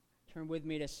Turn with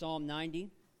me to Psalm 90.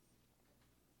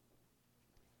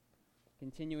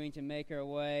 Continuing to make our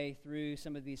way through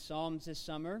some of these Psalms this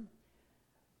summer.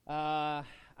 I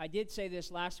did say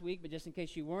this last week, but just in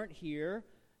case you weren't here,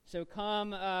 so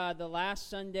come the last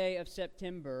Sunday of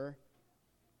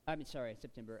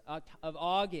of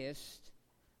August,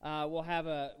 we'll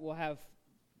have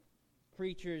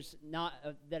preachers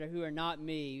who are not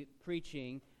me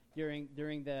preaching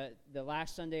during the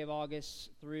last Sunday of August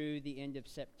through the end of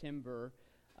September,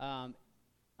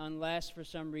 unless for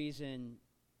some reason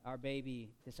our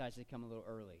baby decides to come a little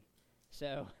early.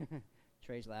 So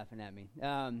Trey's laughing at me,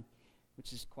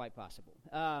 which is quite possible.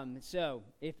 So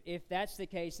if that's the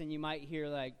case, then you might hear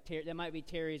that might be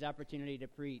Terry's opportunity to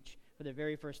preach for the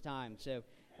very first time. So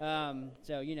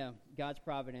God's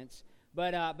providence.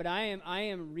 But I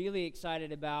am really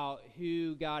excited about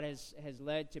who God has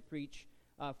led to preach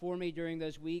for me during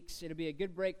those weeks. It'll be a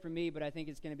good break for me, but I think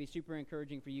it's going to be super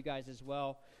encouraging for you guys as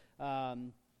well.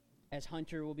 As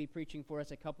Hunter will be preaching for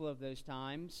us a couple of those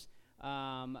times.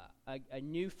 A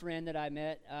new friend that I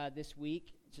met this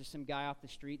week, just some guy off the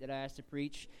street that I asked to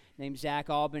preach, named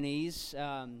Zach Albanese.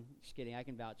 Just kidding, I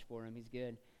can vouch for him. He's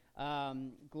good.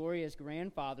 Gloria's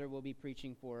grandfather will be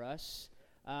preaching for us.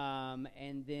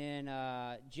 And then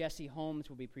Jesse Holmes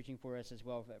will be preaching for us as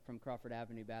well from Crawford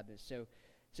Avenue Baptist. So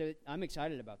I'm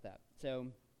excited about that. So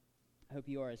I hope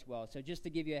you are as well. So just to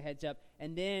give you a heads up.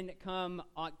 And then come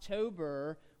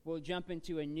October, we'll jump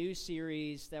into a new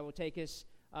series that will take us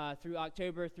through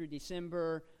October through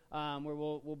December, where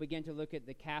we'll begin to look at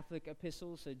the Catholic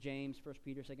epistles, so James, 1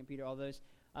 Peter, 2 Peter, all those.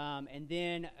 And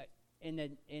then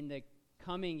in the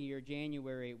coming year,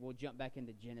 January, we'll jump back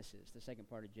into Genesis, the second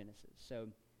part of Genesis. So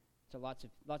lots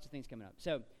of things coming up.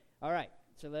 So, all right.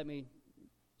 So let me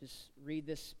just read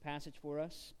this passage for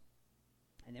us,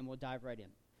 and then we'll dive right in.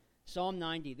 Psalm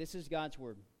 90, this is God's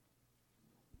word.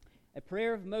 A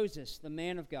prayer of Moses, the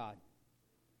man of God.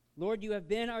 Lord, you have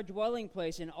been our dwelling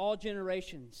place in all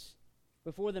generations.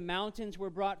 Before the mountains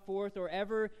were brought forth, or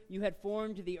ever you had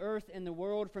formed the earth and the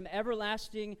world, from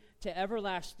everlasting to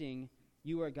everlasting,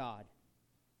 you are God.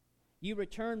 You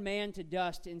return man to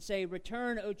dust and say,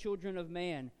 Return, O children of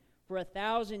man. For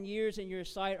 1,000 years in your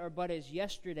sight are but as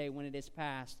yesterday when it is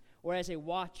past, or as a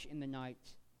watch in the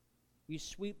night. You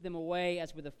sweep them away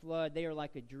as with a flood. They are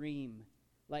like a dream,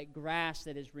 like grass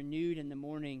that is renewed in the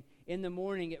morning. In the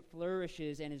morning it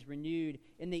flourishes and is renewed.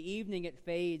 In the evening it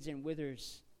fades and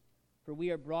withers. For we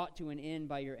are brought to an end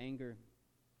by your anger.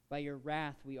 By your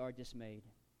wrath we are dismayed.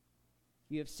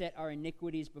 You have set our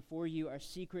iniquities before you, our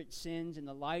secret sins in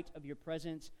the light of your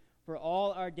presence. For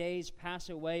all our days pass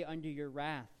away under your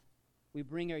wrath. We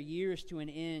bring our years to an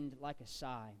end like a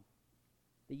sigh.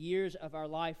 The years of our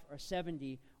life are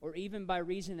 70, or even by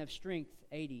reason of strength,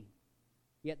 80.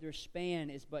 Yet their span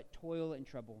is but toil and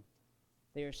trouble.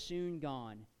 They are soon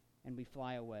gone, and we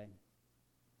fly away.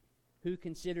 Who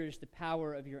considers the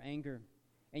power of your anger,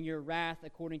 and your wrath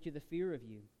according to the fear of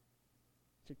you?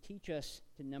 So teach us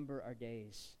to number our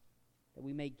days, that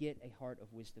we may get a heart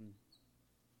of wisdom.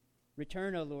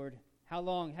 Return, O Lord. How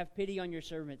long? Have pity on your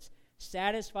servants.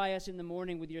 Satisfy us in the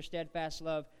morning with your steadfast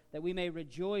love, that we may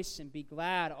rejoice and be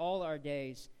glad all our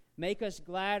days. Make us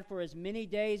glad for as many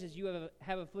days as you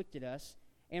have afflicted us,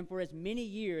 and for as many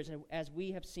years as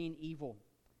we have seen evil.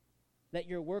 Let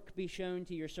your work be shown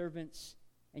to your servants,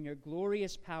 and your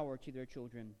glorious power to their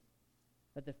children.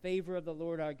 Let the favor of the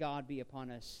Lord our God be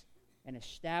upon us, and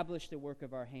establish the work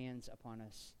of our hands upon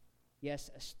us.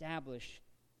 Yes, establish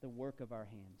the work of our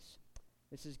hands.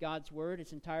 This is God's word.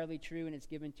 It's entirely true, and it's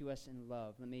given to us in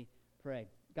love. Let me pray.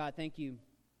 God, thank you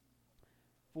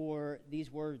for these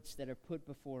words that are put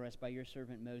before us by your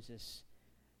servant Moses.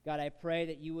 God, I pray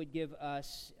that you would give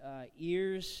us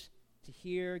ears to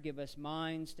hear, give us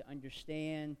minds to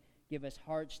understand, give us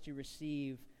hearts to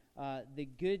receive the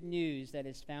good news that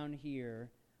is found here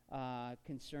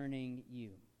concerning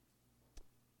you.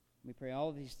 We pray all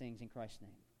of these things in Christ's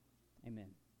name. Amen.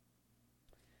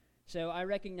 So I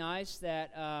recognize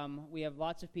that we have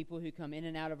lots of people who come in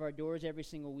and out of our doors every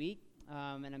single week,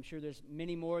 and I'm sure there's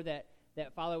many more that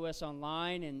follow us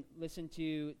online and listen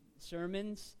to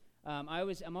sermons. I'm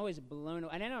always blown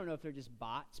away, and I don't know if they're just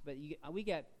bots, but we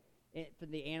get for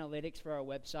the analytics for our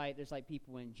website. There's like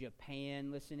people in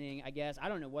Japan listening. I guess I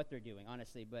don't know what they're doing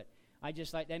honestly, but I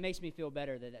just that makes me feel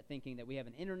better that thinking that we have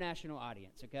an international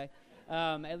audience. Okay,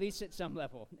 at least at some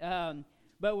level.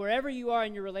 But wherever you are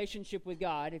in your relationship with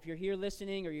God, if you're here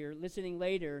listening or you're listening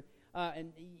later,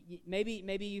 and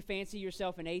maybe you fancy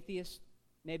yourself an atheist,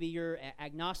 maybe you're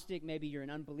agnostic, maybe you're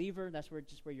an unbeliever. That's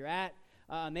where you're at.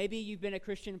 Maybe you've been a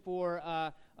Christian for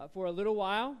a little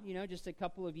while, just a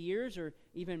couple of years or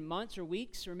even months or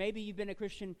weeks, or maybe you've been a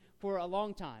Christian for a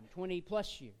long time, 20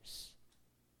 plus years.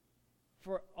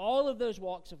 For all of those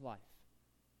walks of life,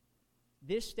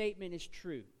 this statement is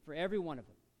true for every one of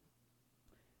them.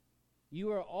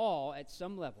 You are all, at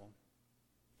some level,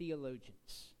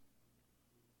 theologians.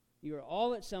 You are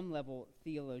all, at some level,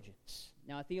 theologians.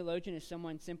 Now, a theologian is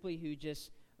someone simply who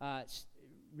just,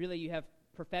 really you have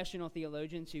professional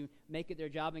theologians who make it their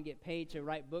job and get paid to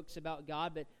write books about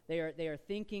God, but they are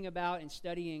thinking about and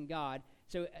studying God.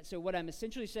 So what I'm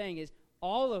essentially saying is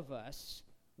all of us,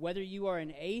 whether you are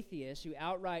an atheist who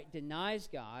outright denies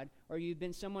God, or you've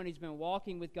been someone who's been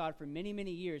walking with God for many,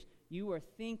 many years, you are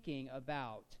thinking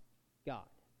about God.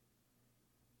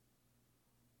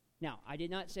 Now, I did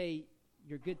not say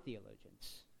you're good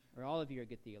theologians, or all of you are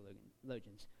good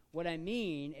theologians. What I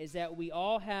mean is that we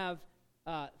all have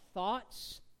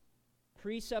thoughts,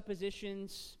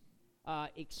 presuppositions,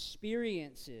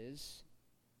 experiences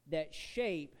that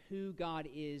shape who God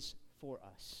is for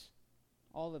us.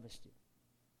 All of us do.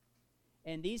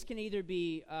 And these can either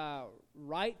be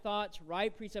right thoughts,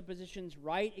 right presuppositions,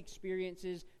 right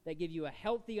experiences that give you a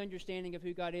healthy understanding of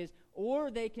who God is, or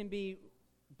they can be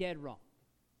dead wrong.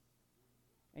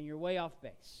 And you're way off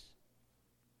base.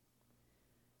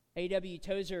 A.W.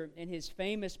 Tozer, in his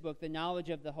famous book, The Knowledge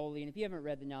of the Holy, and if you haven't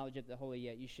read The Knowledge of the Holy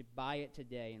yet, you should buy it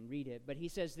today and read it. But he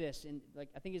says this, and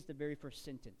I think it's the very first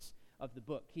sentence of the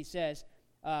book. He says,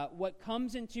 what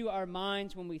comes into our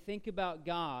minds when we think about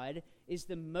God is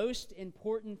the most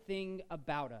important thing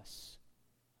about us.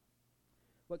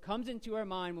 What comes into our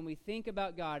mind when we think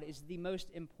about God is the most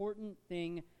important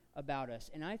thing about us.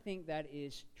 And I think that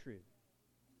is true.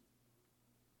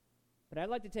 But I'd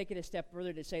like to take it a step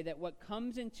further to say that what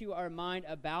comes into our mind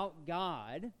about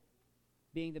God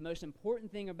being the most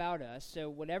important thing about us, so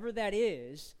whatever that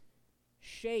is,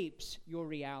 shapes your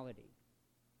reality.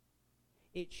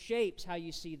 It shapes how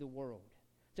you see the world.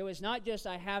 So it's not just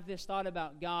I have this thought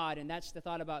about God, and that's the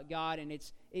thought about God, and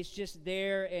it's just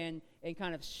there and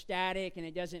kind of static, and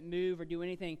it doesn't move or do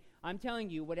anything. I'm telling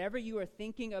you, whatever you are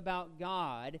thinking about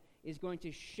God is going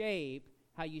to shape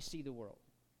how you see the world.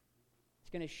 It's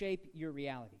going to shape your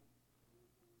reality.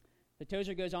 The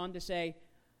Tozer goes on to say,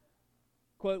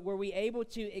 quote, were we able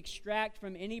to extract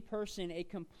from any person a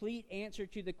complete answer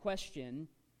to the question,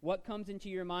 what comes into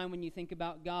your mind when you think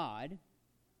about God,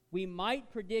 we might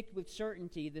predict with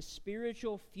certainty the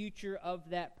spiritual future of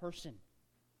that person.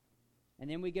 And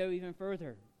then we go even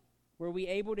further. Were we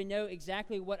able to know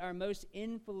exactly what our most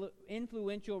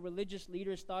influential religious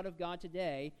leaders thought of God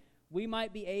today, we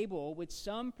might be able, with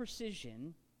some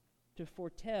precision, to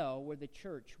foretell where the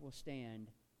church will stand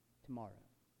tomorrow.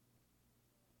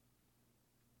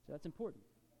 So that's important.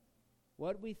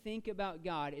 What we think about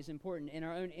God is important in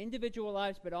our own individual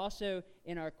lives, but also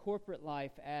in our corporate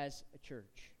life as a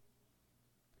church.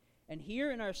 And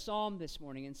here in our psalm this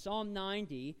morning, in Psalm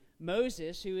 90,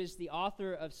 Moses, who is the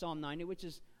author of Psalm 90, which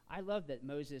is, I love that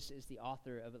Moses is the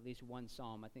author of at least one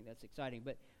psalm. I think that's exciting.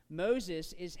 But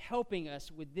Moses is helping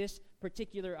us with this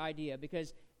particular idea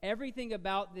because everything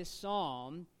about this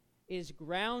psalm is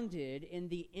grounded in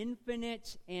the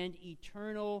infinite and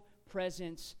eternal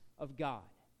presence of God.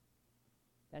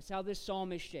 That's how this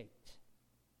psalm is shaped.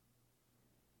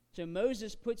 So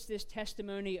Moses puts this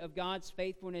testimony of God's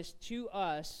faithfulness to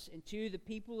us and to the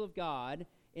people of God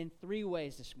in three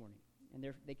ways this morning. And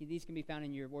these can be found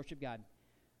in your worship guide.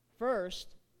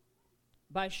 First,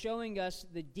 by showing us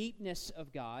the deepness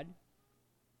of God.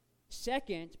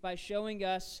 Second, by showing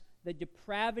us the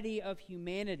depravity of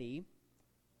humanity.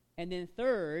 And then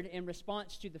third, in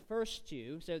response to the first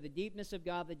two, so the deepness of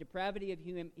God, the depravity of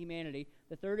humanity,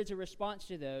 the third is a response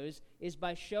to those, is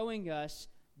by showing us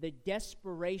the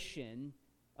desperation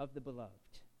of the beloved.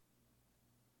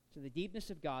 So the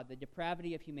deepness of God, the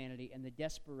depravity of humanity, and the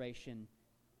desperation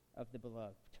of the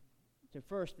beloved. So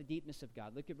first, the deepness of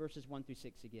God. Look at verses 1 through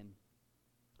 6 again.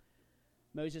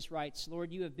 Moses writes,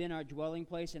 Lord, you have been our dwelling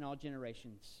place in all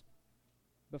generations.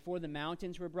 Before the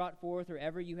mountains were brought forth, or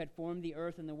ever you had formed the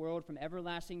earth and the world, from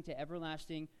everlasting to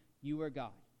everlasting, you are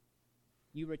God.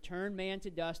 You return man to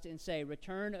dust and say,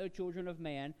 return, O children of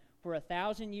man, for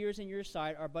 1,000 years in your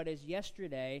sight are but as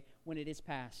yesterday when it is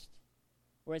past,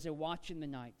 or as a watch in the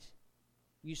night.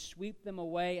 You sweep them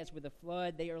away as with a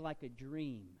flood. They are like a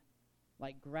dream,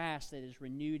 like grass that is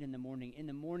renewed in the morning. In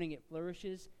the morning it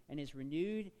flourishes and is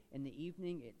renewed. In the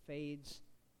evening it fades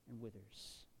and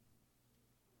withers.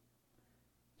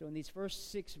 So in these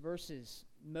first 6 verses,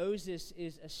 Moses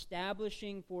is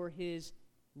establishing for his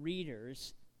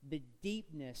readers the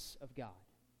deepness of God.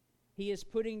 He is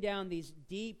putting down these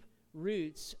deep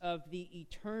roots of the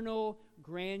eternal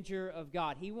grandeur of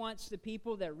God. He wants the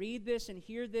people that read this and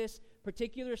hear this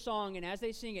particular song, and as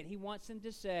they sing it, he wants them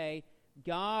to say,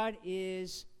 God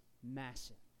is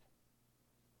massive.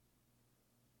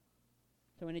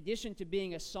 So in addition to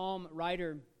being a psalm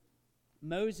writer,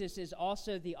 Moses is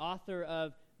also the author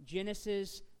of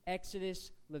Genesis,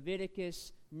 Exodus,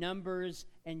 Leviticus, Numbers,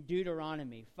 and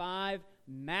Deuteronomy. 5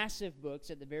 massive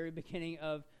books at the very beginning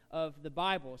of the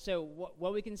Bible. So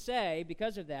what we can say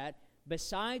because of that,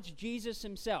 besides Jesus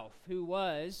himself, who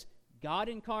was God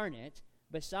incarnate,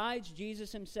 besides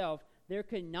Jesus himself, there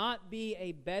could not be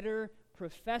a better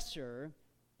professor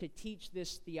to teach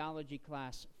this theology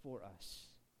class for us.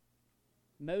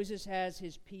 Moses has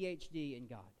his PhD in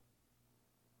God.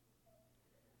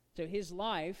 So his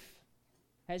life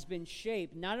has been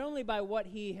shaped not only by what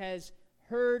he has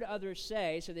heard others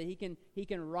say, so that he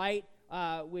can write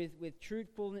with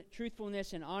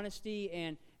truthfulness and honesty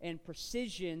and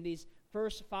precision these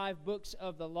first 5 books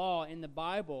of the law in the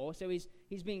Bible. So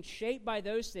he's being shaped by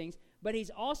those things, but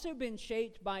he's also been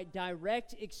shaped by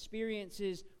direct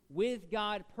experiences with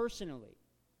God personally.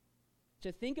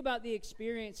 So think about the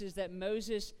experiences that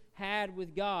Moses had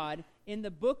with God in the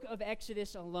book of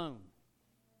Exodus alone.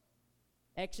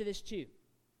 Exodus 2.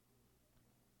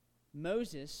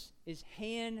 Moses is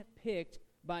handpicked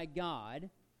by God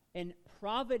and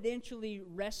providentially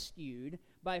rescued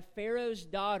by Pharaoh's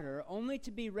daughter, only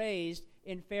to be raised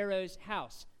in Pharaoh's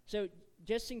house. So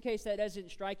just in case that doesn't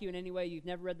strike you in any way, you've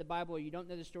never read the Bible or you don't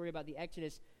know the story about the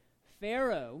Exodus,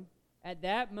 Pharaoh, at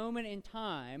that moment in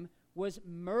time, was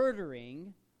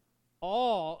murdering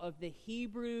all of the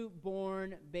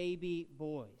Hebrew-born baby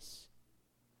boys.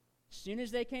 As soon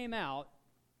as they came out,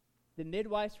 the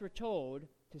midwives were told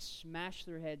to smash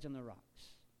their heads on the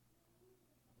rocks.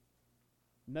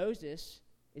 Moses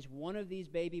is one of these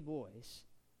baby boys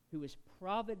who was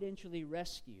providentially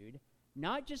rescued,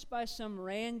 not just by some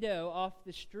rando off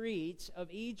the streets of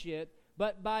Egypt,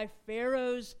 but by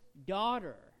Pharaoh's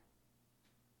daughter.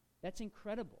 That's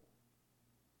incredible.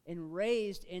 And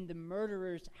raised in the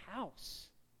murderer's house.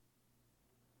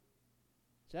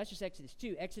 So that's just Exodus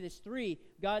 2. Exodus 3,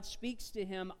 God speaks to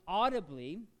him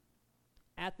audibly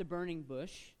at the burning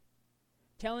bush,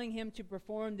 telling him to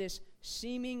perform this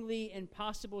seemingly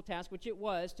impossible task, which it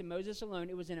was to Moses alone.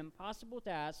 It was an impossible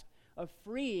task of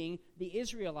freeing the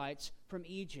Israelites from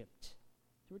Egypt.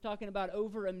 So we're talking about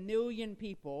over 1 million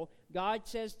people. God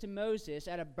says to Moses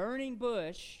at a burning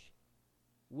bush,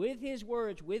 with his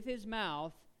words, with his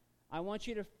mouth, I want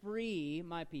you to free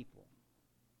my people.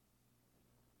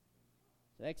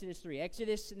 So Exodus 3. And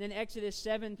then Exodus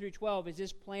 7 through 12 is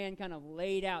this plan kind of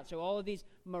laid out. So all of these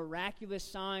miraculous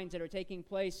signs that are taking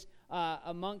place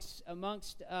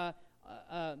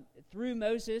through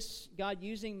Moses, God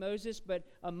using Moses, but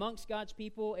amongst God's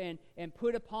people and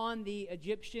put upon the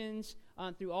Egyptians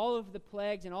through all of the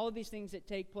plagues and all of these things that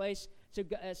take place.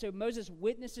 So Moses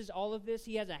witnesses all of this.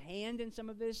 He has a hand in some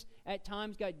of this. At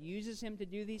times, God uses him to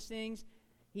do these things.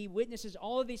 He witnesses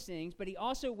all of these things, but he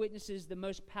also witnesses the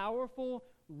most powerful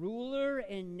ruler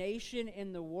and nation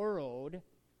in the world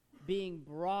being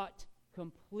brought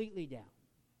completely down.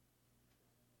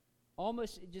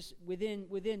 Almost just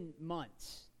within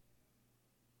months,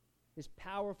 this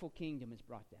powerful kingdom is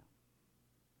brought down.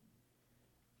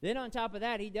 Then on top of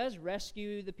that, he does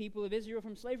rescue the people of Israel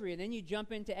from slavery. And then you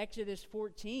jump into Exodus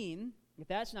 14. If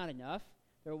that's not enough,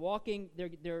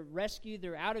 they're rescued,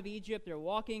 they're out of Egypt, they're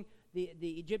walking. The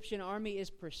Egyptian army is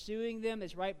pursuing them,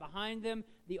 is right behind them.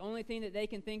 The only thing that they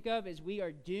can think of is we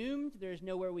are doomed. There's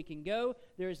nowhere we can go.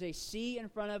 There is a sea in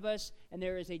front of us, and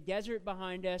there is a desert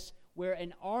behind us where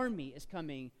an army is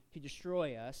coming to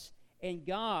destroy us. And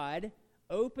God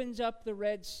opens up the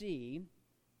Red Sea.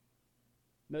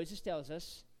 Moses tells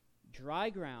us, dry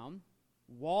ground,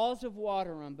 walls of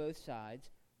water on both sides.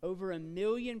 Over 1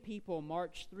 million people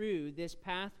march through this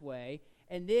pathway,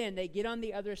 and then they get on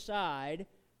the other side,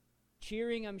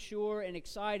 cheering, I'm sure, and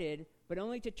excited, but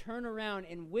only to turn around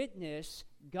and witness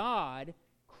God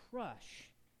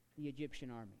crush the Egyptian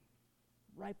army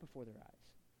right before their eyes.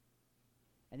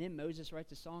 And then Moses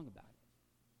writes a song about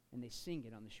it, and they sing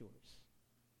it on the shores.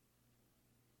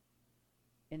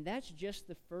 And that's just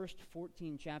the first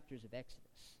 14 chapters of Exodus.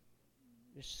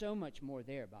 There's so much more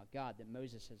there about God that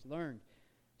Moses has learned.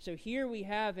 So here we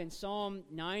have in Psalm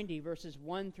 90, verses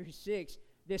 1 through 6,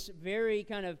 this very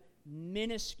kind of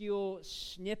minuscule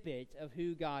snippet of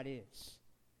who God is.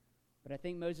 But I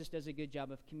think Moses does a good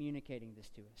job of communicating this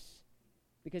to us.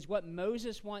 Because what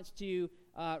Moses wants to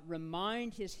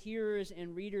remind his hearers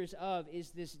and readers of is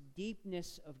this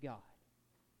deepness of God.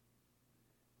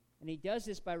 And he does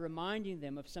this by reminding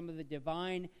them of some of the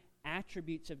divine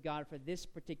attributes of God for this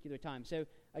particular time. So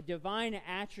a divine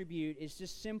attribute is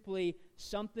just simply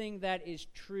something that is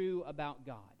true about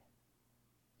God.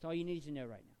 That's all you need to know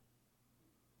right now.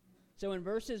 So in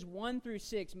verses 1 through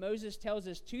 6, Moses tells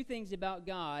us two things about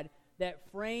God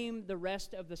that frame the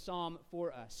rest of the psalm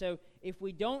for us. So if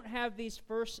we don't have these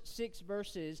first 6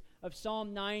 verses of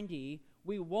Psalm 90,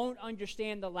 we won't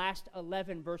understand the last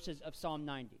 11 verses of Psalm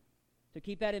 90. So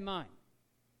keep that in mind.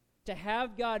 To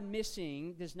have God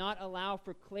missing does not allow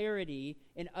for clarity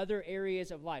in other areas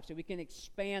of life. So we can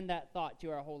expand that thought to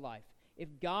our whole life. If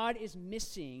God is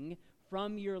missing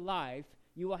from your life,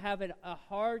 you will have a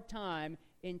hard time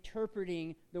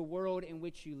interpreting the world in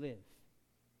which you live.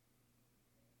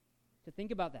 So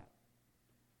think about that.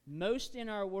 Most in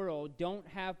our world don't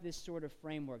have this sort of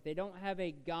framework. They don't have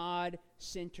a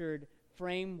God-centered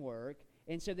framework,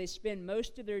 and so they spend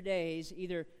most of their days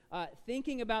either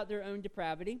thinking about their own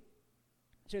depravity,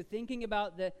 so thinking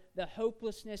about the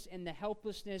hopelessness and the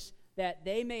helplessness that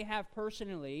they may have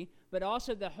personally, but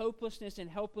also the hopelessness and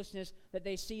helplessness that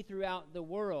they see throughout the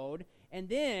world, and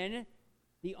then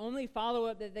the only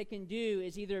follow-up that they can do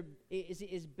is either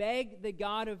is beg the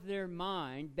God of their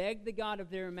mind, beg the God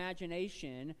of their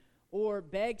imagination, or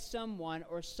beg someone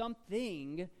or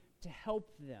something to help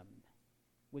them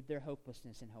with their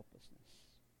hopelessness and helplessness.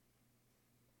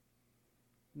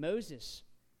 Moses,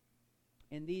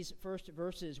 in these first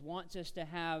verses, wants us to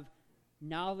have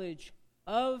knowledge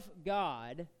of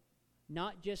God,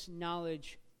 not just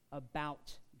knowledge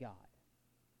about God.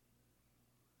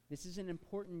 This is an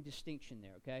important distinction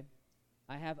there, okay?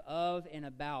 I have of and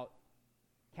about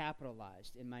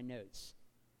capitalized in my notes.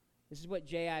 This is what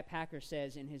J.I. Packer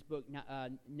says in his book,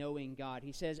 Knowing God.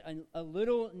 He says, a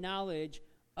little knowledge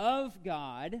of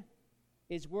God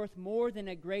is worth more than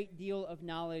a great deal of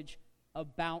knowledge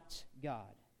about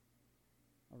God.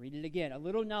 I'll read it again. A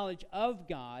little knowledge of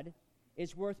God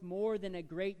is worth more than a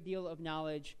great deal of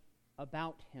knowledge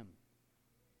about Him.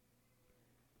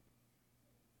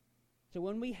 So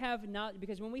when we have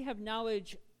when we have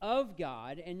knowledge of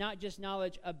God and not just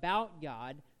knowledge about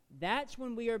God, that's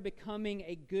when we are becoming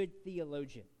a good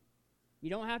theologian. You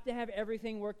don't have to have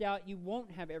everything worked out. You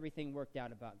won't have everything worked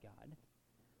out about God.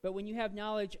 But when you have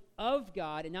knowledge of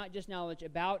God and not just knowledge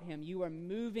about Him, you are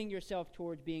moving yourself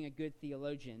towards being a good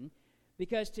theologian.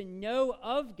 Because to know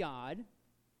of God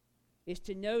is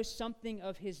to know something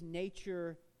of His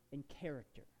nature and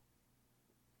character.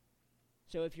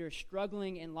 So if you're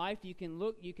struggling in life, you can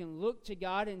look to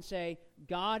God and say,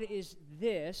 God is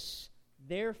this,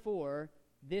 therefore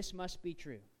this must be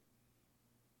true.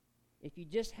 If you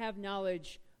just have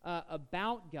knowledge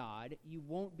about God, you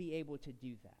won't be able to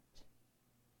do that.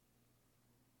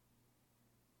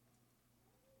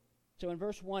 So in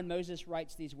verse 1, Moses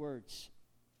writes these words.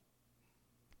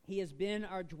 He has been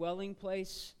our dwelling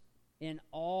place in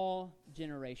all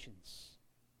generations.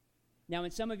 Now,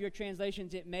 in some of your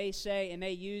translations, it may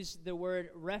use the word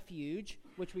refuge,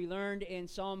 which we learned in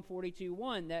Psalm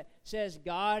 42:1, that says,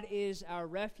 God is our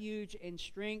refuge and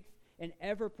strength and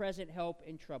ever-present help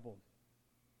in trouble.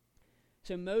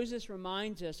 So Moses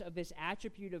reminds us of this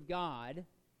attribute of God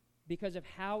because of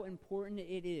how important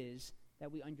it is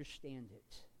that we understand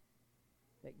it.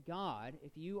 That God,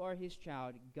 if you are His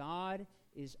child, God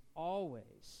is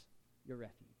always your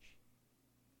refuge.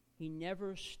 He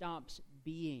never stops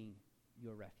being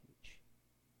your refuge.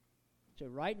 So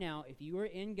right now, if you are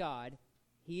in God,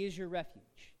 He is your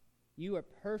refuge. You are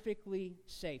perfectly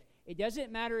safe. It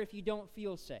doesn't matter if you don't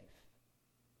feel safe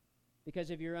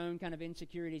because of your own kind of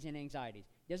insecurities and anxieties.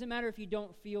 It doesn't matter if you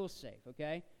don't feel safe,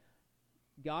 okay?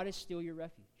 God is still your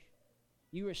refuge.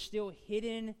 You are still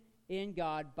hidden in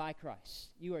God by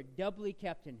Christ. You are doubly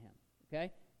kept in Him,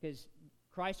 okay? Because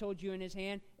Christ holds you in His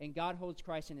hand, and God holds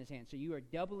Christ in His hand. So you are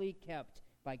doubly kept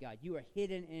by God. You are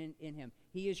hidden in Him.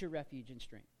 He is your refuge and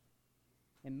strength.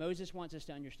 And Moses wants us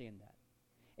to understand that.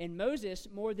 And Moses,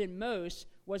 more than most,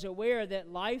 was aware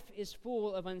that life is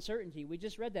full of uncertainty. We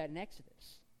just read that in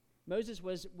Exodus. Moses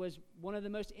was one of the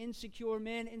most insecure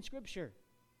men in Scripture.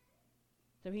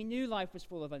 So he knew life was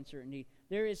full of uncertainty.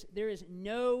 There is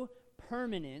no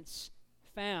permanence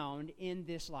found in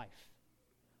this life.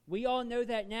 We all know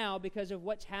that now because of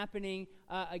what's happening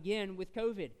again with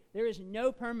COVID. There is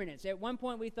no permanence. At one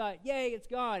point we thought, yay, it's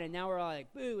gone, and now we're all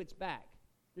like, boo, it's back.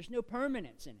 There's no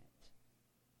permanence in it.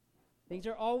 Things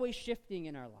are always shifting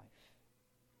in our life.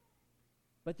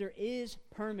 But there is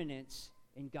permanence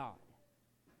in God.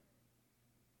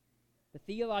 The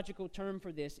theological term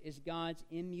for this is God's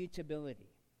immutability.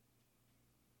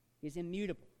 He's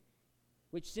immutable,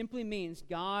 which simply means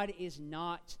God is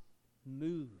not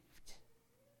moved.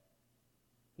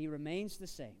 He remains the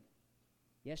same.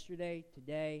 yesterday,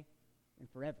 today, and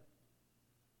forever.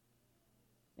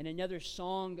 In another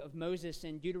song of Moses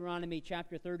in Deuteronomy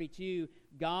chapter 32,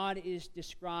 God is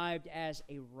described as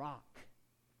a rock.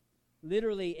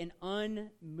 Literally an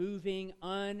unmoving,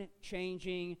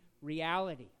 unchanging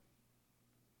reality.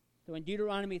 So in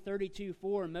Deuteronomy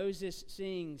 32:4, Moses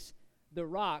sings, "The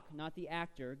rock," not the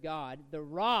actor, God, "the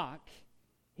rock,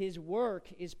 his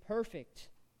work is perfect,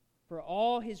 for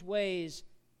all his ways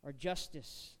are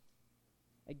justice.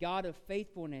 A God of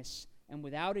faithfulness and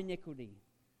without iniquity,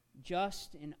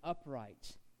 just and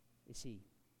upright is he."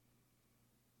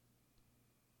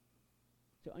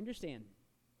 So understand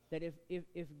that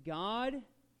if God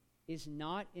is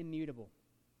not immutable,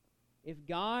 if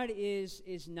God is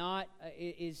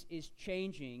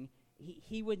changing,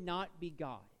 he would not be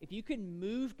God. If you could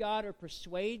move God or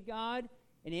persuade God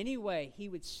in any way, he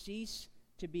would cease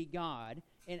to be God.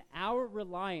 And our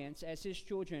reliance as his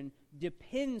children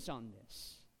depends on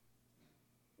this.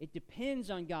 It depends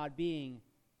on God being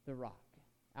the rock,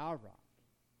 our rock.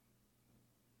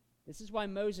 This is why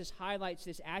Moses highlights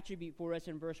this attribute for us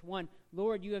in verse 1.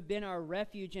 "Lord, you have been our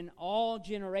refuge in all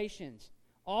generations."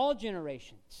 All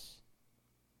generations.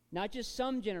 Not just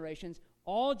some generations,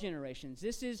 all generations.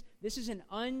 This is an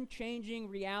unchanging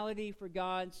reality for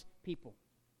God's people.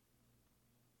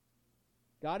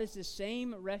 God is the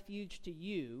same refuge to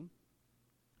you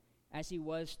as he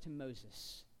was to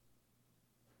Moses.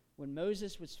 When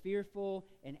Moses was fearful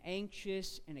and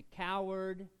anxious and a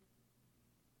coward,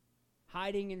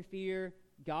 hiding in fear,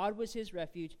 God was his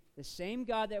refuge. The same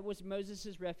God that was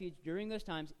Moses' refuge during those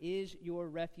times is your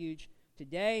refuge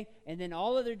today. And then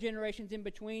all other generations in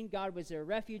between, God was their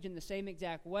refuge in the same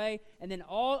exact way. And then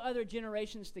all other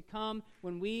generations to come,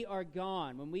 when we are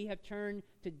gone, when we have turned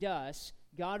to dust,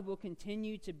 God will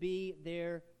continue to be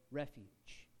their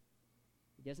refuge.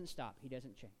 He doesn't stop. He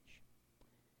doesn't change.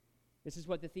 This is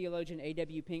what the theologian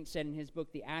A.W. Pink said in his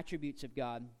book, The Attributes of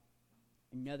God.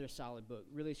 Another solid book.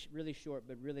 Really, really short,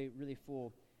 but really, really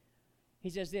full. He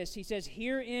says this. He says,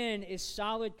 "Herein is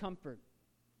solid comfort.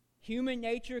 Human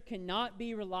nature cannot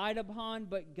be relied upon,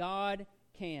 but God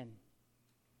can.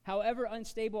 However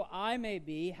unstable I may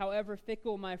be, however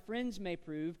fickle my friends may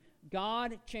prove,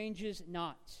 God changes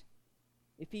not.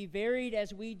 If he varied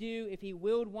as we do, if he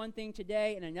willed one thing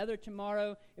today and another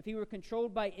tomorrow, if he were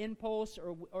controlled by impulse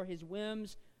or his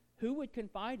whims, who would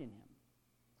confide in him?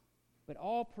 But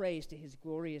all praise to his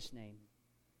glorious name.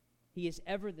 He is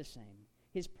ever the same.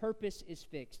 His purpose is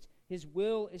fixed. His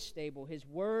will is stable. His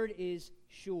word is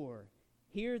sure.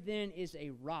 Here then is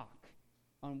a rock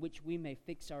on which we may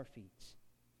fix our feet,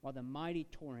 while the mighty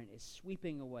torrent is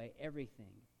sweeping away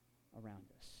everything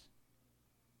around us."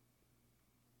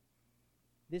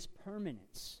 This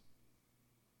permanence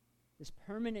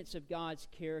of God's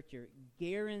character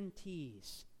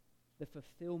guarantees the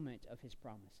fulfillment of his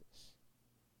promises.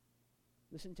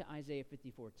 Listen to Isaiah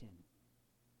 54:10.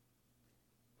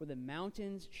 "For the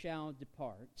mountains shall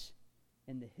depart,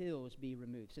 and the hills be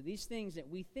removed." So these things that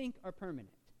we think are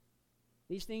permanent,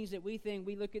 these things that we think,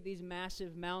 we look at these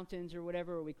massive mountains or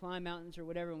whatever, or we climb mountains or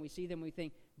whatever, and we see them, we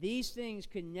think, these things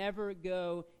could never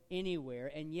go anywhere,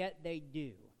 and yet they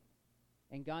do.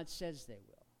 And God says they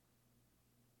will.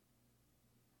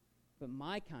 "But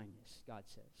my kindness," God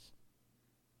says,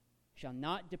 "shall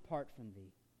not depart from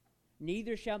thee,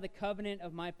 neither shall the covenant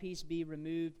of my peace be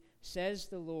removed, says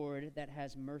the Lord that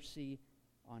has mercy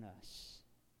on us."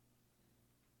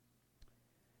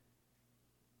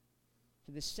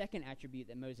 So the second attribute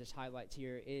that Moses highlights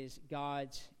here is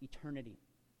God's eternity.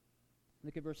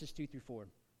 Look at verses 2-4.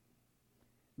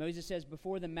 Moses says,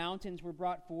 "Before the mountains were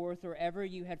brought forth, or ever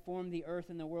you had formed the earth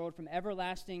and the world, from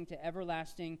everlasting to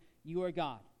everlasting, you are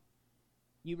God.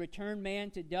 You return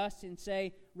man to dust and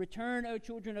say, Return, O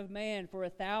children of man, for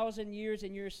 1,000 years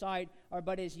in your sight are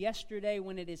but as yesterday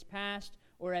when it is past,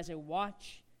 or as a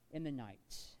watch in the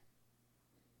night."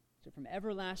 So from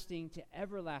everlasting to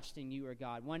everlasting, you are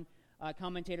God. One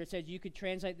commentator says you could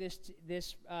translate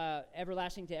this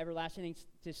everlasting to everlasting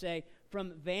to say,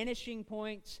 from vanishing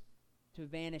point to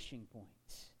vanishing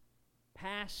point,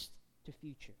 past to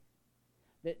future.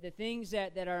 The things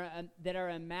that our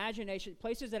imagination,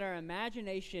 places that our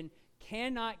imagination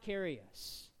cannot carry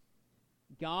us,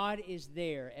 God is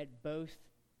there at both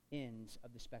ends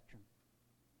of the spectrum.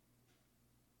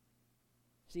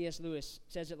 C.S. Lewis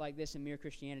says it like this in Mere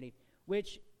Christianity,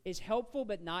 which is helpful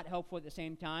but not helpful at the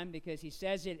same time, because he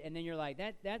says it and then you're like,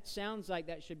 that sounds like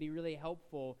that should be really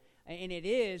helpful, and it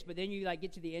is, but then you like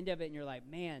get to the end of it and you're like,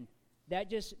 man, that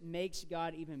just makes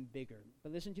God even bigger.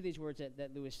 But listen to these words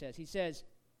that Lewis says. He says,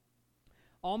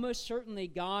 "Almost certainly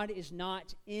God is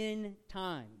not in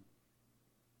time.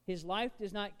 His life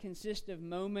does not consist of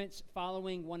moments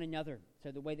following one another,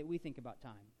 so the way that we think about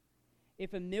time.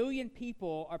 If 1 million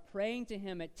people are praying to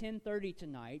him at 10:30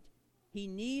 tonight, he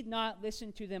need not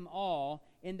listen to them all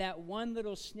in that one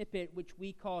little snippet which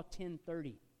we call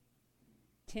 10:30.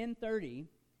 10:30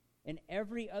 and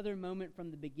every other moment from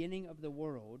the beginning of the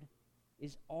world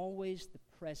is always the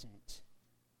present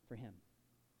for him.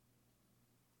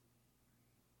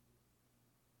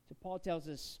 So Paul tells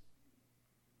us,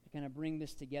 to kind of bring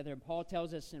this together, Paul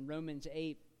tells us in Romans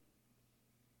 8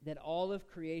 that all of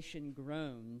creation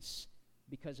groans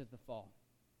because of the fall.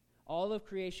 All of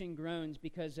creation groans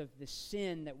because of the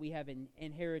sin that we have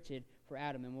inherited for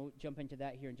Adam, and we'll jump into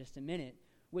that here in just a minute,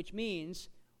 which means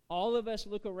all of us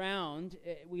look around,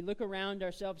 we look around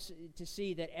ourselves to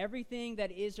see that everything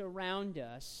that is around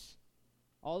us,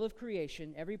 all of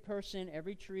creation, every person,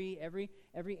 every tree, every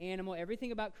animal,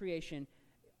 everything about creation,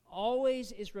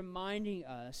 always is reminding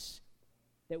us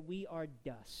that we are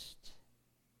dust.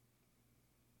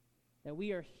 That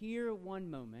we are here one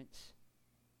moment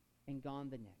and gone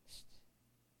the next.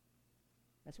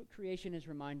 That's what creation is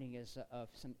reminding us of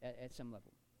at some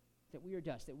level. That we are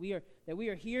dust. That we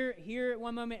are here at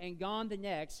one moment and gone the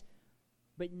next,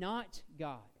 but not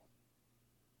God.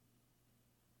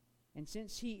 And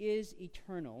since he is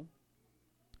eternal,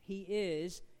 he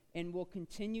is and will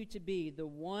continue to be the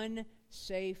one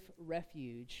safe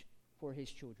refuge for his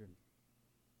children.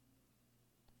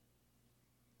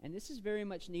 And this is very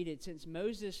much needed since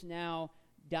Moses now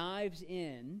dives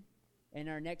in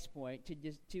our next point,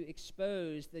 to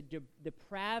expose the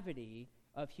depravity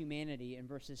of humanity in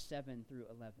verses 7 through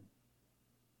 11.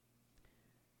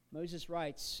 Moses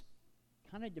writes,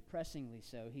 kind of depressingly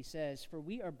so, he says, "For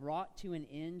we are brought to an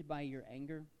end by your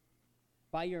anger.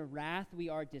 By your wrath we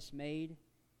are dismayed.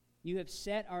 You have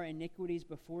set our iniquities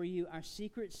before you, our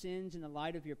secret sins in the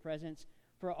light of your presence.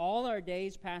 For all our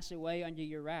days pass away under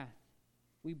your wrath.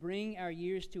 We bring our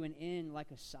years to an end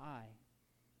like a sigh.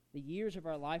 The years of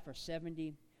our life are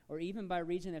 70, or even by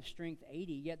reason of strength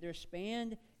 80, yet their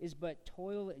span is but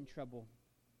toil and trouble.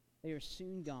 They are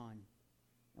soon gone,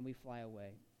 and we fly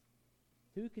away.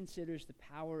 Who considers the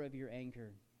power of your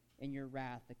anger and your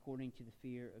wrath according to the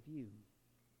fear of you?"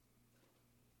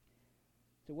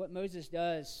 So what Moses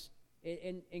does,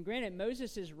 and granted,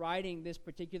 Moses is writing this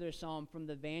particular psalm from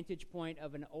the vantage point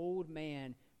of an old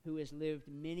man who has lived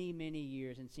many, many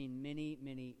years and seen many,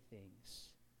 many things.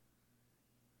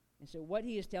 And so what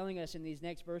he is telling us in these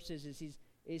next verses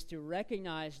is to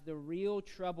recognize the real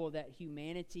trouble that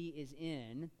humanity is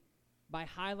in by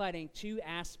highlighting two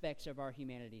aspects of our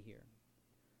humanity here.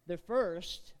 The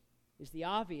first is the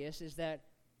obvious, is that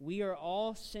we are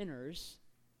all sinners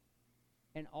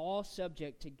and all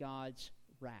subject to God's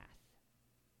wrath.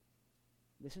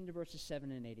 Listen to verses 7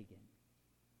 and 8 again.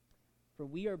 "For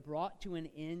we are brought to an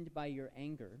end by your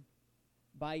anger.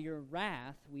 By your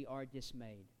wrath we are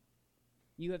dismayed.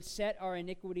 You have set our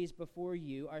iniquities before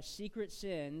you, our secret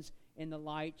sins in the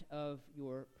light of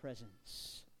your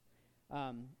presence."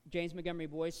 James Montgomery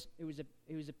Boyce,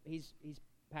 he's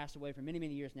passed away for many,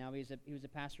 many years now. He was a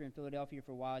pastor in Philadelphia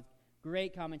for a while.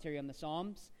 Great commentary on the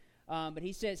Psalms. But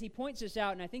he points this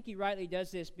out, and I think he rightly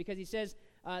does this, because he says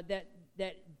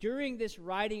that during this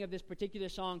writing of this particular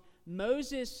song,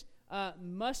 Moses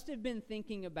must have been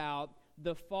thinking about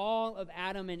the fall of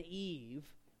Adam and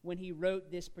Eve when he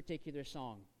wrote this particular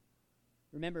song.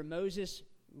 Remember, Moses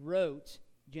wrote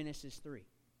Genesis 3.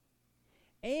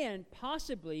 And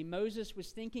possibly Moses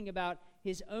was thinking about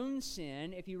his own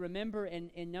sin. If you remember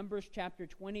in Numbers chapter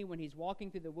 20, when he's walking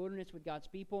through the wilderness with God's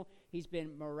people, he's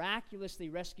been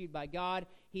miraculously rescued by God.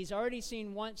 He's already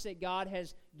seen once that God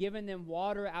has given them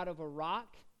water out of a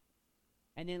rock.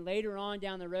 And then later on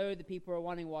down the road, the people are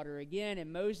wanting water again.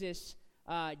 And Moses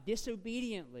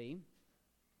disobediently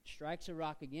strikes a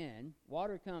rock again.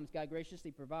 Water comes, God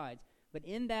graciously provides. But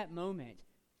in that moment,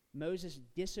 Moses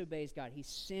disobeys God. He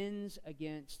sins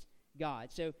against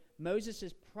God. So Moses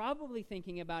is probably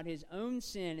thinking about his own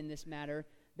sin in this matter,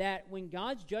 that when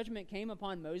God's judgment came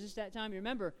upon Moses that time, you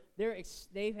remember,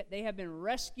 they have been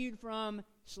rescued from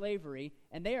slavery,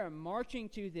 and they are marching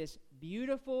to this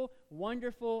beautiful,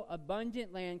 wonderful,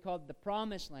 abundant land called the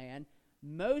Promised Land.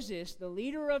 Moses, the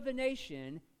leader of the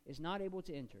nation, is not able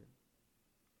to enter.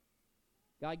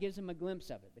 God gives him a glimpse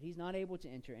of it, but he's not able to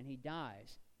enter, and he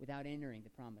dies without entering the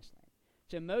Promised Land.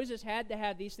 So Moses had to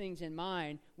have these things in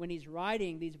mind when he's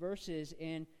writing these verses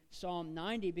in Psalm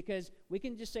 90, because we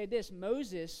can just say this: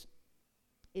 Moses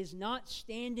is not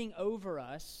standing over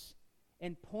us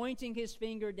and pointing his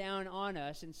finger down on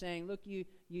us and saying, "Look, you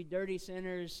dirty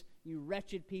sinners, you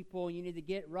wretched people, you need to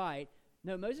get right."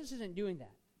 No, Moses isn't doing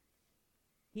that.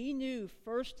 He knew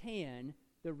firsthand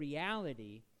the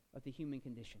reality of the human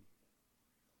condition.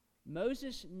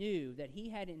 Moses knew that he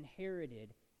had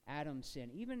inherited Adam's sin,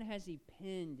 even as he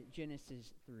penned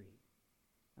Genesis 3.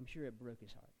 I'm sure it broke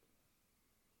his heart.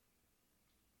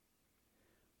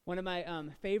 One of my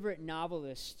favorite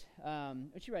novelists,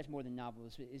 she writes more than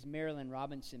novelists, is Marilyn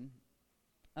Robinson.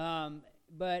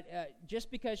 But just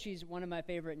because she's one of my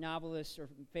favorite novelists or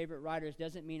favorite writers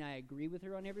doesn't mean I agree with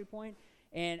her on every point.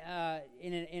 And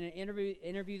in an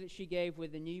interview that she gave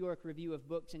with the New York Review of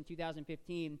Books in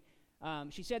 2015,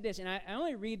 she said this, and I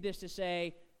only read this to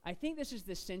say, I think this is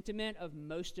the sentiment of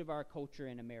most of our culture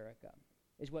in America,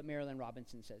 is what Marilyn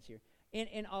Robinson says here.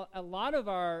 And a lot of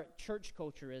our church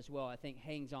culture as well, I think,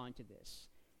 hangs on to this.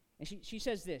 And she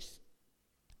says this.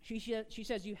 She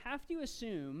says, you have to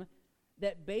assume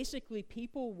that basically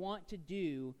people want to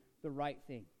do the right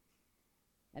thing.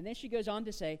 And then she goes on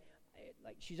to say,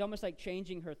 like she's almost like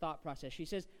changing her thought process. She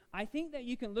says, I think that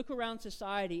you can look around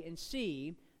society and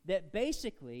see that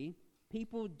basically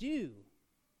people do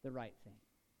the right thing.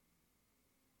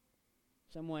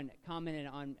 Someone commented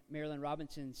on Marilyn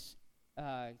Robinson's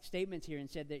statements here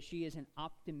and said that she is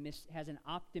has an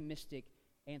optimistic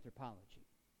anthropology.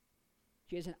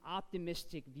 She has an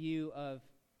optimistic view of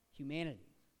humanity.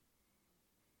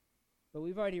 But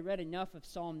we've already read enough of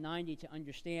Psalm 90 to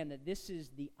understand that this is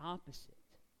the opposite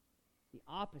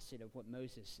of what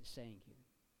Moses is saying here.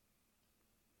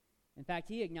 In fact,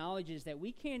 he acknowledges that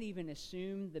we can't even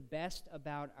assume the best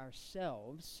about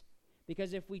ourselves,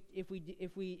 because if we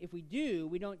do,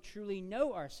 we don't truly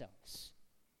know ourselves.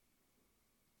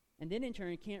 And then in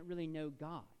turn, can't really know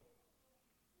God.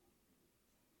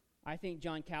 I think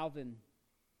John Calvin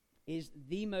is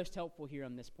the most helpful here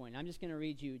on this point. I'm just going to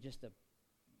read you just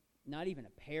not even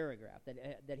a paragraph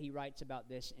that he writes about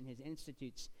this in his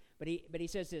Institutes. But he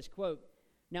says this, quote,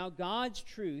 now God's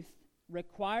truth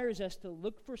requires us to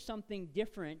look for something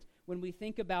different when we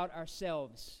think about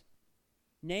ourselves,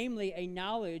 namely a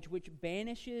knowledge which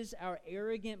banishes our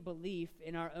arrogant belief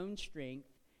in our own strength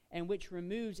and which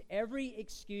removes every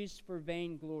excuse for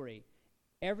vainglory,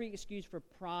 every excuse for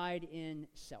pride in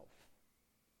self,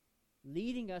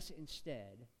 leading us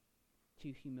instead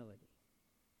to humility.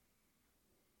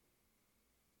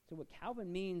 So what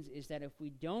Calvin means is that if we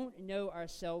don't know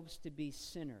ourselves to be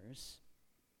sinners,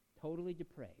 totally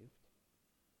depraved,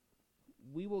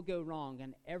 we will go wrong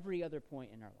on every other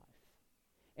point in our life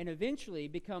and eventually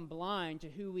become blind to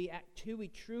who we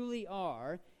truly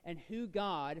are and who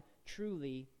God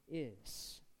truly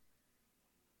is.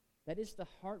 That is the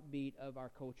heartbeat of our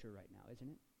culture right now, isn't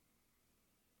it?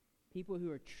 People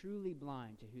who are truly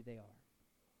blind to who they are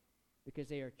because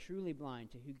they are truly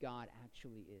blind to who God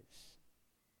actually is.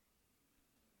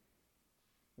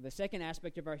 Well, the second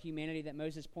aspect of our humanity that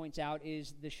Moses points out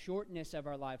is the shortness of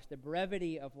our lives, the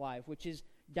brevity of life, which is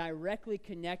directly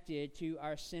connected to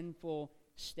our sinful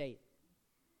state.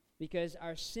 Because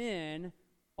our sin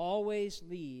always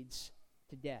leads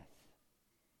to death.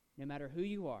 No matter who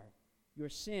you are, your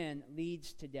sin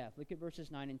leads to death. Look at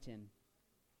verses 9 and 10.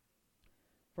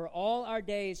 For all our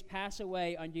days pass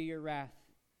away under your wrath.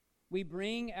 We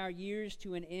bring our years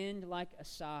to an end like a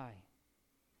sigh.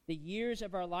 The years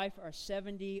of our life are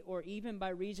 70, or even by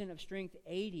reason of strength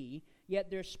 80, yet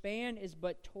their span is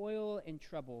but toil and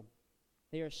trouble.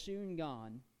 They are soon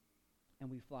gone, and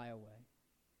we fly away.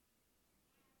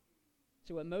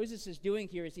 So what Moses is doing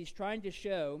here is he's trying to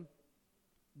show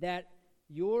that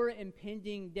your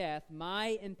impending death,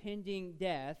 my impending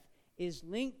death, is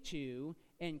linked to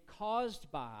and caused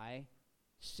by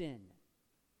sin.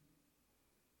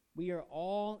 We are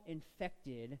all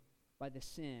infected by the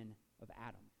sin of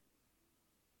Adam.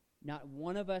 Not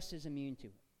one of us is immune to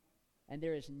it. And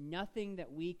there is nothing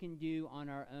that we can do on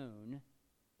our own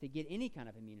to get any kind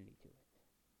of immunity to it.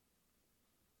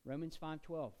 Romans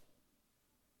 5:12.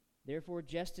 Therefore,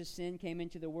 just as sin came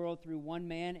into the world through one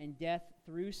man, and death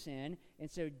through sin, and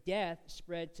so death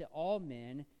spread to all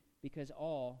men because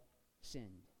all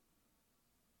sinned.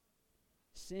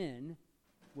 Sin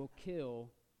will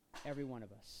kill every one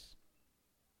of us.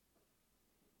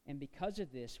 And because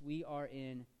of this, we are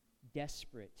in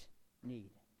desperate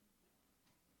need.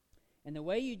 And the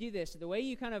way you do this, the way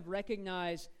you kind of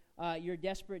recognize your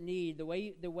desperate need, the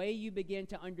way you begin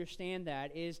to understand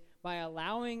that is by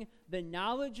allowing the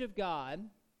knowledge of God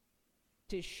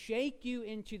to shake you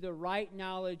into the right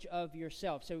knowledge of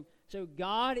yourself. So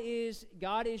God is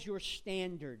your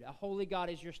standard. A holy God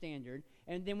is your standard.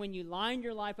 And then when you line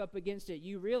your life up against it,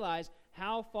 you realize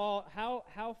how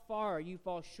far you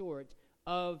fall short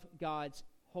of God's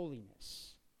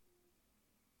holiness.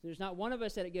 So there's not one of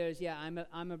us that it goes, yeah,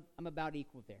 I'm about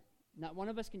equal there. Not one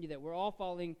of us can do that. We're all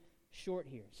falling short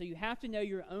here. So you have to know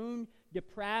your own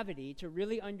depravity to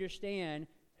really understand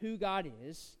who God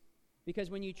is, because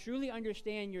when you truly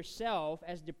understand yourself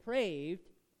as depraved,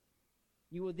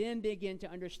 you will then begin to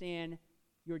understand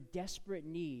your desperate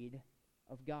need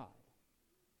of God.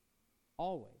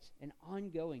 Always, an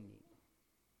ongoing need.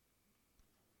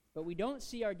 But we don't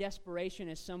see our desperation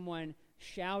as someone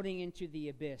shouting into the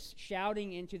abyss,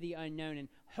 shouting into the unknown, and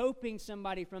hoping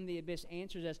somebody from the abyss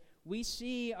answers us. We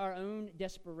see our own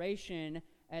desperation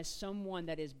as someone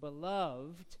that is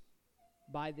beloved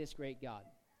by this great God.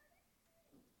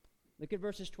 Look at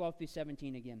verses 12 through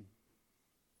 17 again.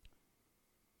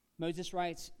 Moses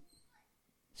writes,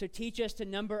 "So teach us to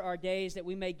number our days that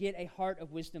we may get a heart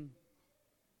of wisdom.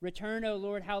 Return, O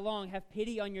Lord, how long? Have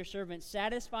pity on your servants.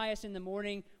 Satisfy us in the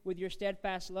morning with your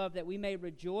steadfast love, that we may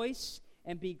rejoice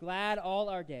and be glad all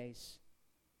our days.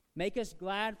 Make us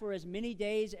glad for as many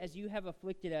days as you have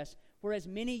afflicted us, for as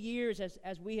many years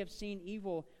as we have seen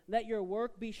evil. Let your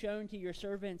work be shown to your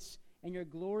servants, and your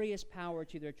glorious power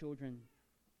to their children.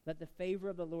 Let the favor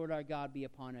of the Lord our God be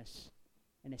upon us,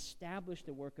 and establish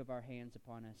the work of our hands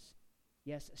upon us.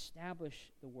 Yes,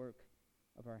 establish the work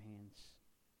of our hands."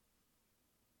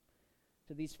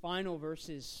 So these final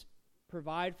verses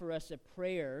provide for us a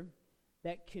prayer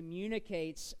that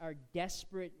communicates our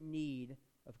desperate need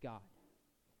of God.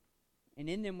 And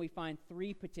in them we find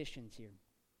three petitions here.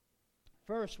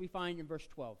 First, we find in verse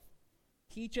 12,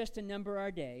 "Teach us to number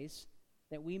our days,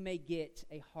 that we may get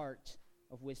a heart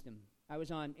of wisdom." I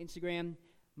was on Instagram,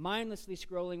 mindlessly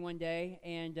scrolling one day,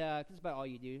 and that's about all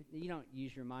you do. You don't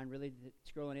use your mind really to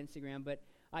scroll on Instagram, but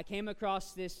I came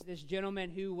across this gentleman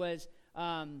who was,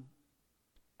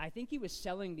 I think he was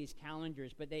selling these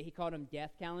calendars, but he called them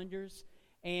death calendars,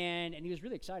 and he was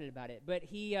really excited about it. But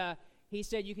he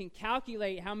said you can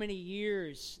calculate how many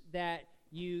years that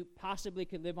you possibly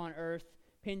could live on Earth,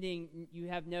 pending you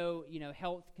have no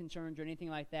health concerns or anything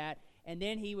like that. And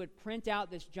then he would print out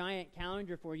this giant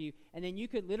calendar for you, and then you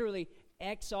could literally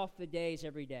X off the days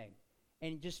every day,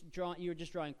 and you were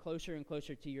just drawing closer and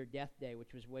closer to your death day,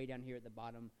 which was way down here at the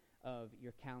bottom of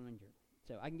your calendar.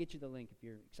 So I can get you the link if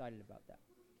you're excited about that.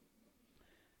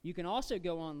 You can also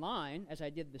go online, as I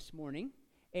did this morning,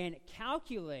 and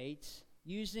calculate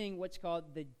using what's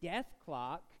called the death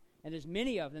clock, and there's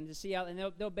many of them, to see how, and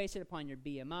they'll base it upon your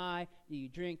BMI, do you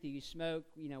drink, do you smoke,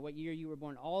 what year you were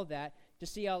born, all of that, to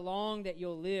see how long that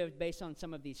you'll live based on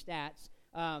some of these stats.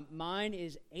 Mine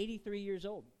is 83 years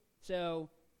old, so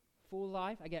full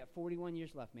life. I got 41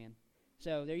 years left, man.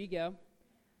 So there you go.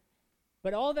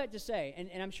 But all that to say,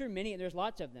 and I'm sure there's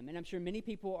lots of them, and I'm sure many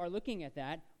people are looking at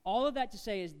that. All of that to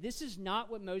say is this is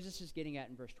not what Moses is getting at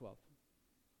in verse 12.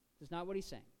 This is not what he's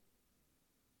saying.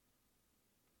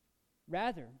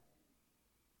 Rather,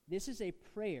 this is a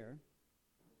prayer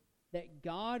that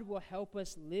God will help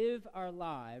us live our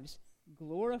lives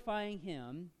glorifying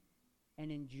Him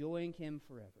and enjoying Him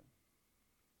forever.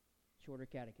 Shorter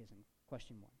Catechism,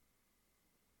 question 1.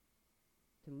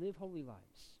 To live holy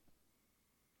lives,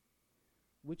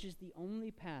 which is the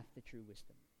only path to true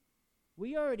wisdom.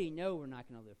 We already know we're not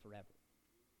going to live forever.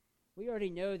 We already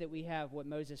know that we have what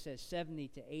Moses says, 70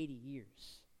 to 80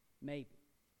 years, maybe.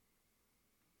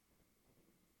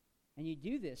 And you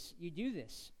do this.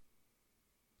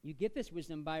 You get this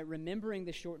wisdom by remembering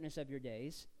the shortness of your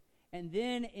days, and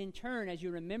then in turn, as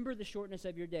you remember the shortness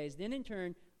of your days, then in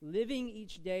turn, living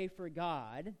each day for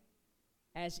God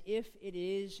as if it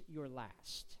is your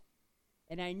last.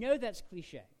 And I know that's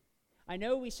cliche. I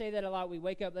know we say that a lot. We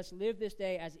wake up, let's live this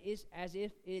day as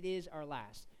if it is our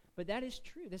last. But that is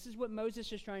true. This is what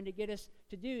Moses is trying to get us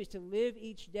to do, is to live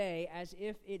each day as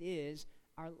if it is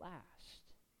our last.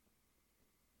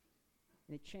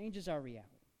 And it changes our reality.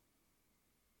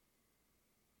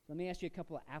 Let me ask you a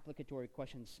couple of applicatory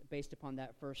questions based upon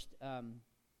that first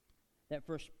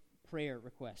prayer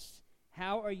request.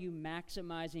 How are you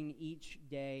maximizing each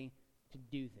day to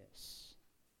do this?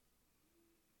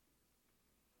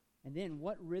 And then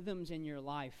what rhythms in your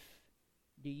life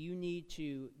do you need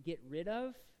to get rid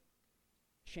of,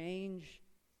 change,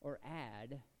 or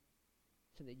add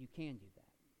so that you can do that?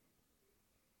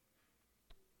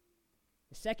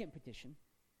 The second petition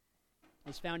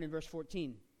is found in verse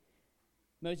 14.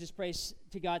 Moses prays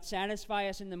to God, "Satisfy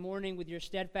us in the morning with your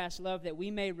steadfast love, that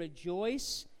we may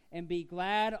rejoice and be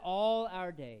glad all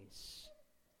our days."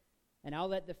 And I'll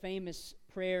let the famous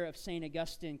prayer of St.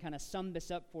 Augustine kind of sum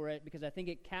this up for it, because I think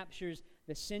it captures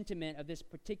the sentiment of this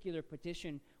particular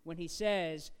petition when he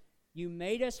says, "You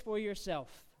made us for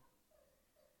yourself,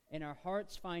 and our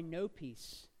hearts find no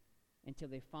peace until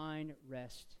they find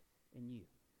rest in you."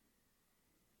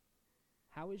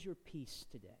 How is your peace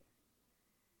today?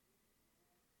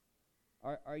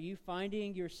 Are you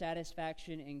finding your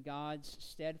satisfaction in God's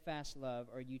steadfast love?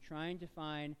 Or are you trying to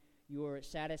find your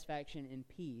satisfaction and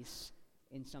peace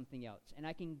in something else? And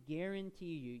I can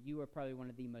guarantee you, you are probably one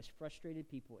of the most frustrated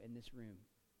people in this room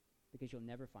because you'll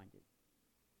never find it.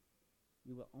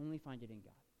 You will only find it in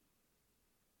God.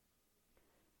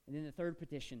 And then the third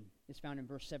petition is found in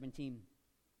verse 17.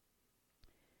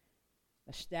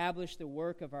 Establish the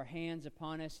work of our hands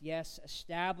upon us. Yes,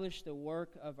 establish the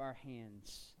work of our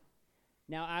hands.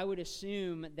 Now, I would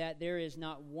assume that there is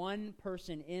not one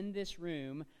person in this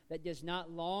room that does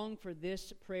not long for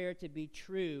this prayer to be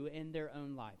true in their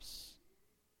own lives.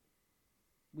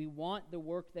 We want the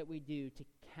work that we do to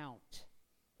count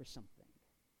for something.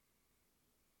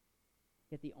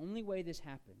 Yet the only way this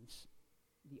happens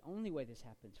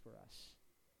for us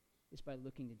is by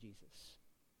looking to Jesus.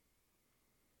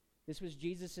 This was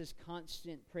Jesus'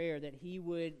 constant prayer, that he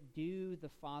would do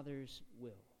the Father's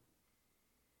will.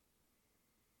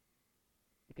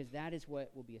 Because that is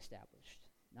what will be established.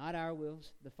 Not our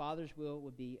wills, the Father's will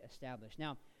will be established.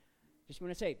 Now, just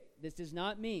want to say, this does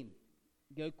not mean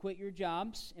go quit your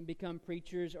jobs and become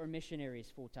preachers or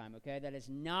missionaries full-time, okay? That is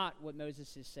not what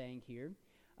Moses is saying here.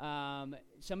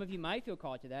 Some of you might feel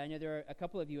called to that. I know there are a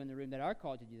couple of you in the room that are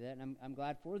called to do that, and I'm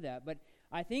glad for that. But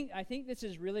I think this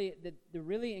is really, the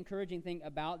really encouraging thing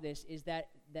about this is that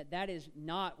is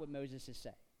not what Moses is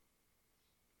saying.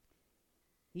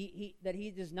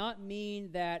 He does not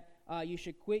mean that you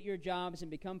should quit your jobs and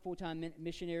become full-time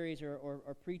missionaries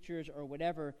or preachers or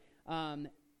whatever. And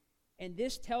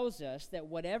this tells us that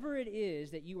whatever it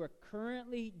is that you are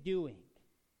currently doing,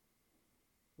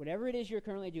 whatever it is you're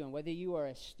currently doing, whether you are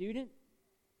a student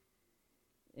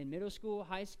in middle school,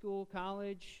 high school,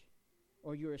 college,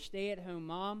 or you're a stay-at-home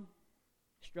mom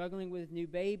struggling with new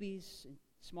babies and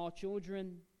small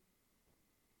children,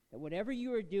 that whatever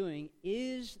you are doing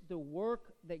is the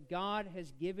work that God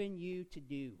has given you to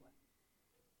do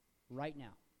right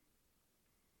now.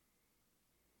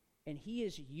 And he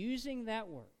is using that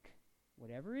work,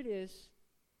 whatever it is,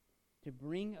 to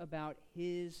bring about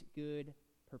his good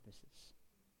purposes.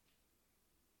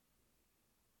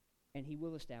 And he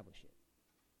will establish it.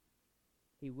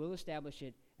 He will establish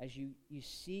it as you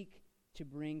seek to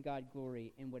bring God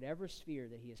glory in whatever sphere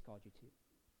that he has called you to.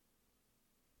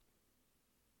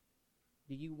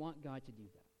 Do you want God to do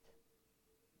that?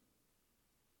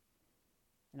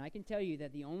 And I can tell you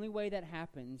that the only way that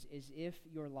happens is if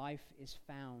your life is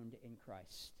found in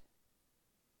Christ.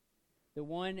 The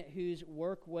one whose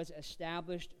work was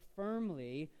established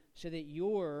firmly so that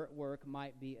your work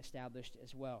might be established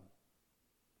as well.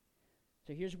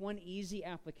 So here's one easy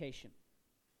application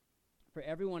for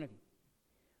every one of you,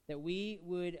 that we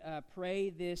would pray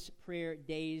this prayer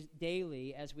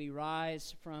daily as we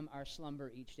rise from our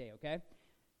slumber each day, okay?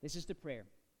 This is the prayer.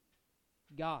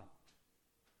 God,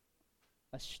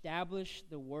 establish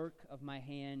the work of my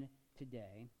hand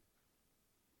today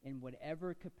in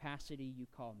whatever capacity you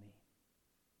call me.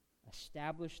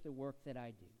 Establish the work that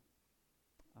I do.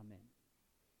 Amen.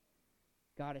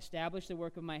 God, establish the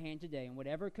work of my hand today in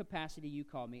whatever capacity you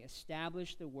call me.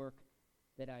 Establish the work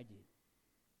that I do.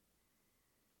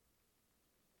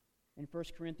 In 1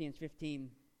 Corinthians 15,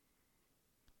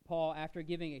 Paul, after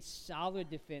giving a solid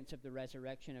defense of the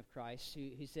resurrection of Christ,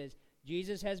 he says,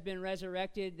 Jesus has been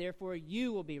resurrected, therefore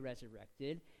you will be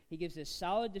resurrected. He gives a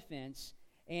solid defense,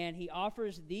 and he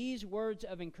offers these words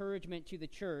of encouragement to the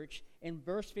church in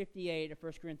verse 58 of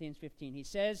 1 Corinthians 15. He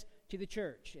says to the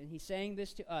church, and he's saying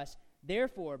this to us,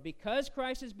 therefore, because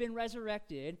Christ has been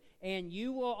resurrected, and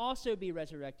you will also be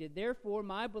resurrected, therefore,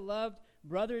 my beloved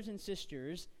brothers and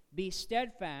sisters, be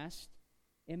steadfast,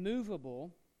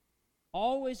 immovable,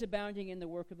 always abounding in the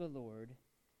work of the Lord,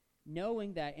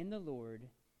 knowing that in the Lord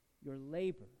your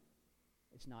labor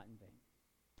is not in vain.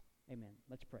 Amen.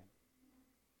 Let's pray.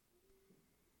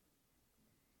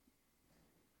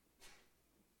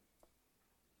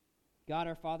 God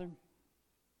our Father,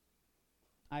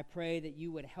 I pray that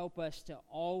you would help us to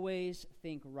always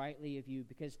think rightly of you,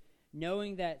 because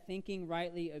knowing that thinking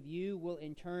rightly of you will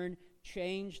in turn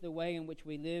change the way in which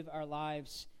we live our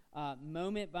lives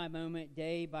moment by moment,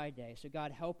 day by day. So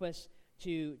God, help us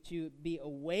to be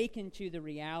awakened to the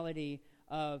reality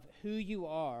of who you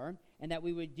are, and that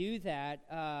we would do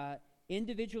that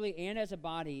individually and as a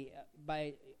body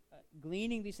by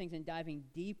gleaning these things and diving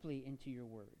deeply into your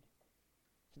word,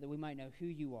 so that we might know who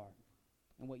you are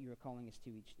and what you are calling us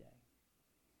to each day.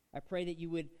 I pray that you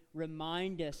would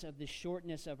remind us of the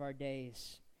shortness of our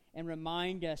days, and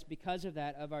remind us, because of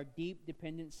that, of our deep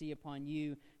dependency upon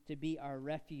you to be our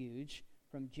refuge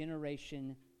from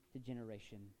generation to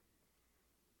generation.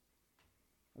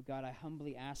 Oh God, I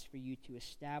humbly ask for you to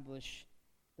establish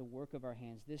the work of our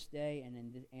hands this day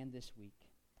and this week.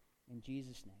 In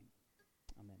Jesus' name,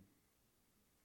 amen.